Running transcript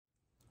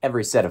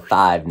Every set of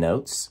 5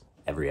 notes,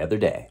 every other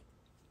day.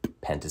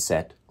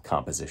 Pentaset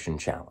Composition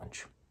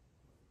Challenge.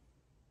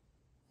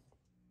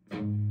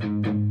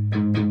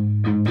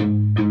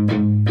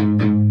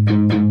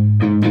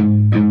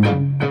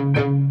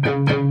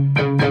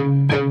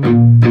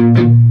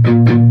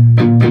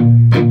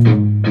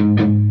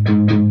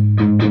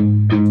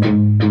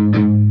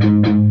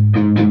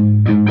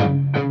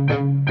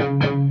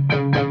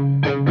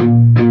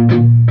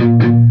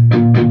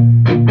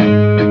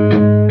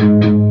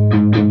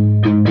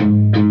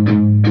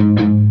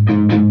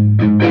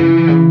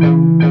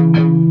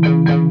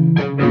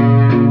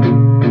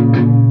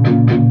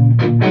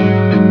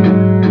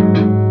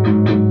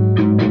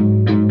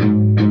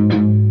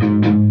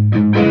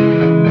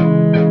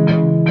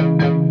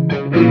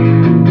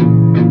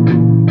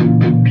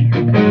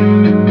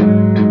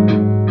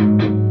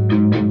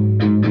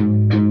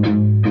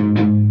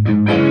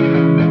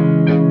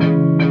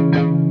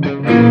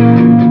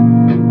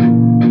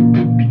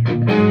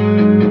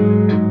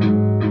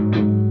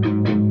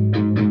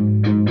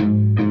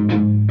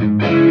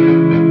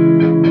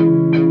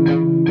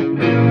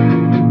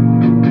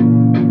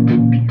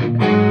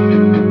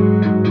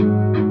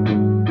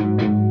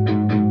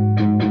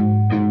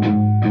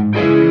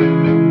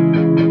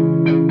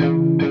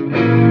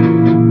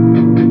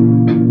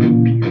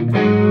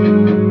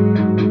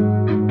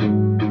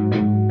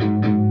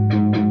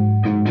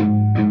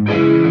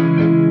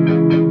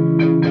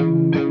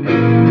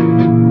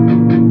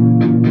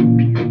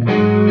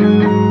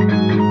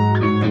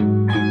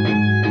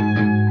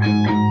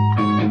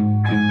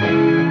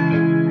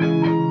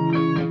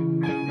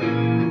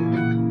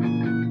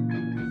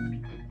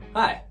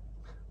 Hi,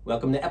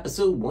 welcome to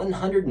episode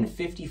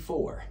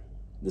 154.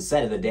 The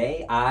set of the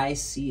day,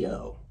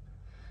 ICO.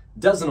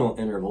 Dozenal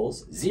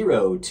intervals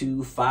 0,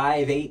 2,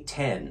 5, 8,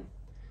 10.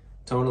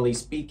 Tonally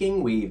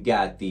speaking, we've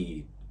got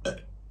the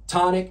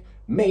tonic,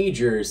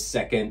 major,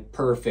 second,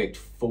 perfect,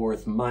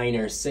 fourth,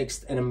 minor,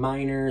 sixth, and a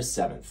minor,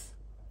 7th.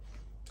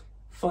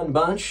 Fun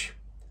bunch.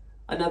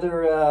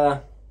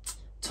 Another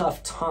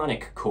tough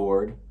tonic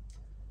chord.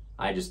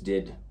 I just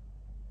did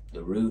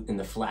the root and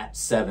the flat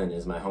 7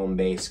 as my home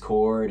bass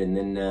chord, and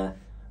then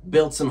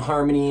built some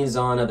harmonies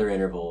on other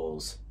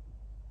intervals.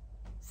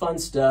 Fun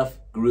stuff,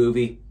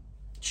 groovy,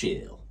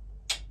 chill.